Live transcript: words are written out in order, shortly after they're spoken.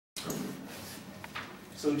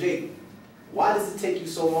So Jake, why does it take you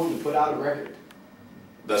so long to put out a record?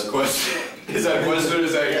 That's a question. Is that a question or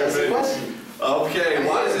is that your opinion? That's a question. Okay,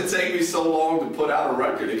 why does it take me so long to put out a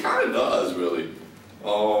record? It kind of does, really.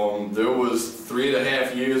 There was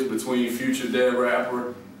 3.5 years between Future Dead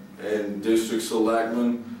Rapper and District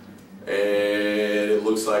Selectman, and it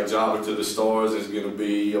looks like Jobber to the Stars is going to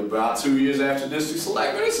be about 2 years after District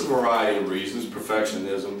Selectman. It's a variety of reasons: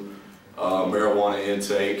 perfectionism, marijuana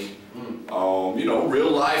intake. You know, real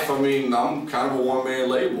life, I mean, I'm kind of a one-man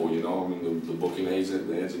label, you know. I mean, the booking agent,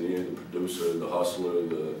 the engineer, the producer, the hustler,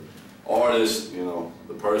 the artist, you know,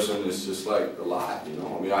 the person. It's just like a lot, you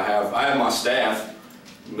know. I mean, I have my staff,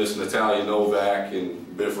 Miss Natalia Novak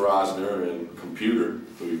and Biff Rosner and Computer,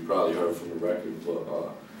 who you've probably heard from the record,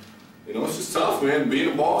 but you know, it's just tough, man.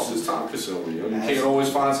 Being a boss is time-consuming. You know, you can't always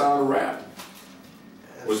find time to rap.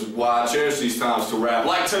 Which is why I cherish these times to rap.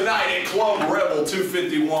 Like tonight at Club Rebel,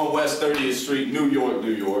 251 West 30th Street, New York,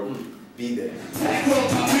 New York. Be there. Tackle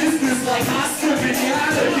my business like Oscar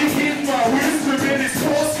Pinata. You get my wisdom and it's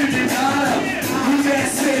costing you nada. With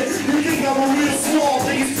that said, you think I'm a real small.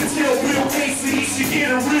 They used to tell Bill Gates that he should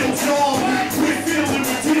get a real job. Quit fiddling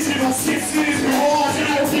with digital chips in his garage.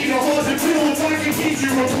 And I don't need 100 bills, I can get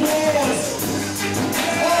you applause.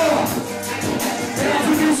 And I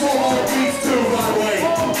produce all our beats too, by the way.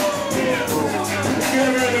 Get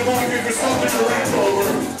them in the market for something to rap over.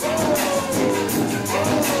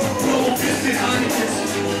 Double-fisted Heinekens.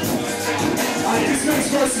 This next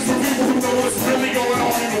verse is for people who know what's really going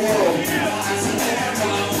on in the world.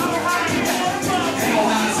 How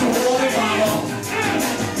high's the water, mama?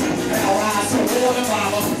 How high's the water,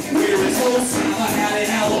 mama? Where is Osama? Had it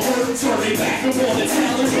Halliburton, turn it back up on the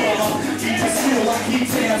teledrama. Keep it still, I keep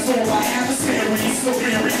tabs on my adversaries. So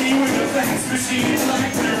bury me with the fax machine and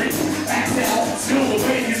BlackBerry. Act out, still the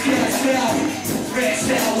Vegas cashed out.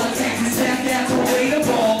 Rashed out, like Texas back out to way the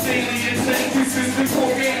ball. Daily intake, consistent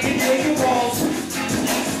organic Jaeger balls.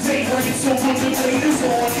 They break so put the haters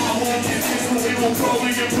on. I want this so we won't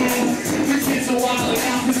probably get blue. The kids are wilding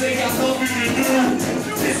out cause they got nothing to do.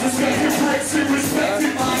 Disrespected bricks and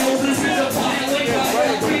respected my elders in the violent. I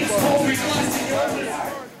got beats, Kobe, classic elders.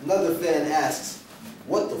 Another fan asks,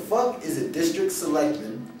 what the fuck is a district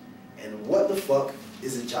selectman and what the fuck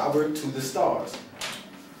is a jobber to the stars?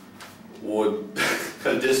 Well,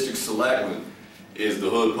 a district selectman is the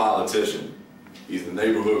hood politician. He's the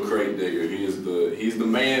neighborhood crate digger. He's the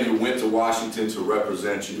man who went to Washington to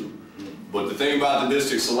represent you. But the thing about the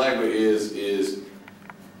district selectman is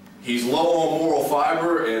he's low on moral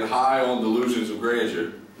fiber and high on delusions of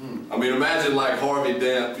grandeur. I mean, imagine like Harvey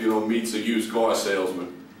Dent, you know, meets a used car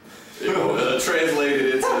salesman. You know,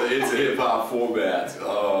 translated into hip-hop format.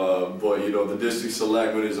 But, you know, the district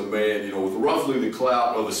selectman is a man, you know, with roughly the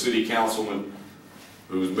clout of a city councilman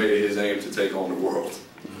who's made it his aim to take on the world.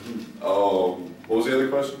 What was the other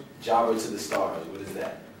question? Jobber to the stars, what is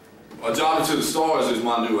that? Jobber to the Stars is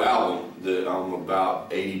my new album that I'm about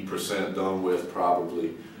 80% done with,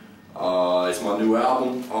 probably. It's my new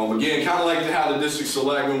album. Again, kind of like how the district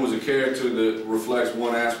selectman was a character that reflects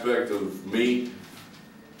one aspect of me.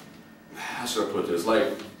 How should I put this? Like,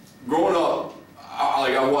 growing up,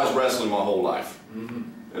 I watched wrestling my whole life.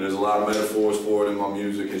 And there's a lot of metaphors for it in my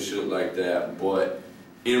music and shit like that. But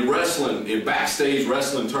in wrestling, in backstage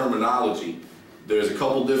wrestling terminology, there's a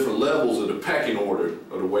couple different levels of the pecking order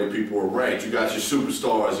of the way people are ranked. You got your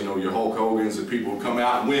superstars, you know, your Hulk Hogans and people who come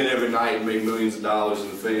out and win every night and make millions of dollars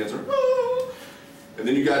and the fans are, woo! And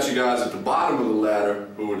then you got your guys at the bottom of the ladder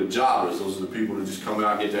who are the jobbers. Those are the people that just come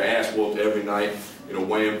out and get their ass whooped every night. You know,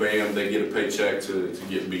 wham bam, they get a paycheck to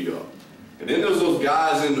get beat up. And then there's those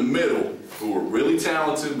guys in the middle who are really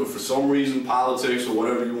talented, but for some reason, politics or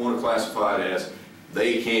whatever you want to classify it as,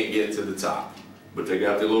 they can't get to the top. But they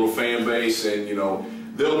got their little fan base and, you know,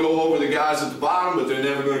 they'll go over the guys at the bottom, but they're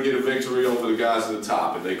never going to get a victory over the guys at the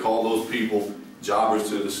top. And they call those people jobbers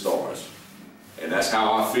to the stars. And that's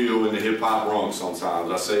how I feel in the hip-hop rung sometimes.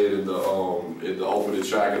 I say it in the opening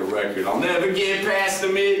track of the record. I'll never get past the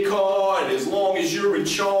mid-card as long as you're in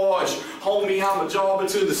charge. Homie, I'm a jobber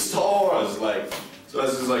to the stars. Like, so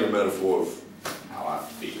that's just like a metaphor of how I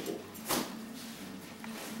feel.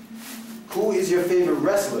 Who is your favorite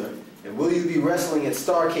wrestler, and will you be wrestling at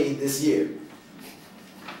Starrcade this year?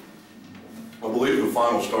 I believe the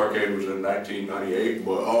final Starrcade was in 1998,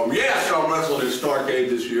 but yes, I'm wrestling at Starrcade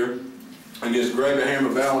this year against Greg the Hammer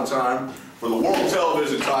Valentine for the World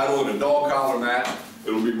Television title in a dog collar match.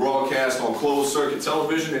 It'll be broadcast on closed circuit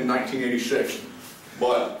television in 1986.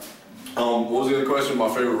 But what was the other question? My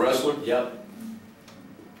favorite wrestler? Yep.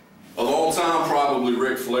 Of all time, probably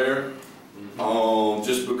Ric Flair.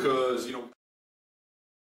 Just because, you know,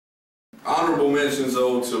 Honorable mentions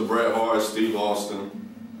though to Bret Hart, Steve Austin,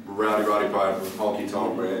 Rowdy Roddy Piper, Honky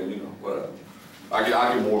Tonk Man, you know, whatever. I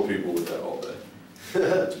can bore people with that all day.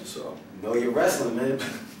 So. Know your wrestling, man.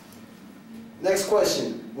 Next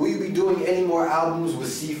question. Will you be doing any more albums with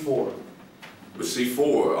C4? With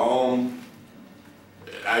C4,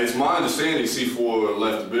 it's my understanding C4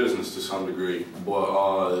 left the business to some degree,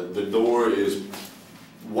 but the door is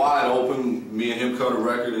wide open. Me and him cut a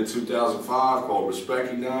record in 2005 called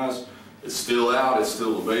Recognize. It's still out, it's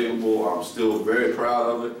still available. I'm still very proud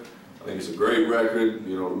of it. I think it's a great record.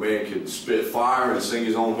 You know, the man can spit fire and sing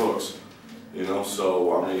his own hooks. You know,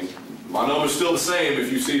 so I mean, my number's still the same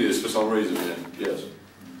if you see this for some reason, man. Yes.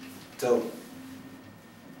 So,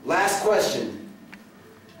 last question.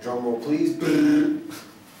 Drum roll, please.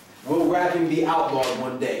 Will rapping be outlawed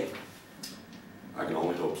one day? I can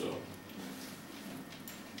only hope so.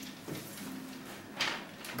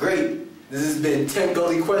 Great. This has been 10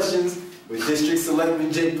 Gully Questions with District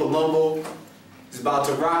Selectman Jake Palumbo. He's about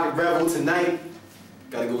to rock and revel tonight.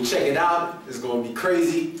 Gotta go check it out. It's gonna be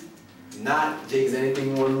crazy. If not, Jake, is there anything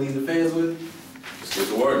you want to leave the fans with? Let's get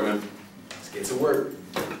to work, man. Let's get to work.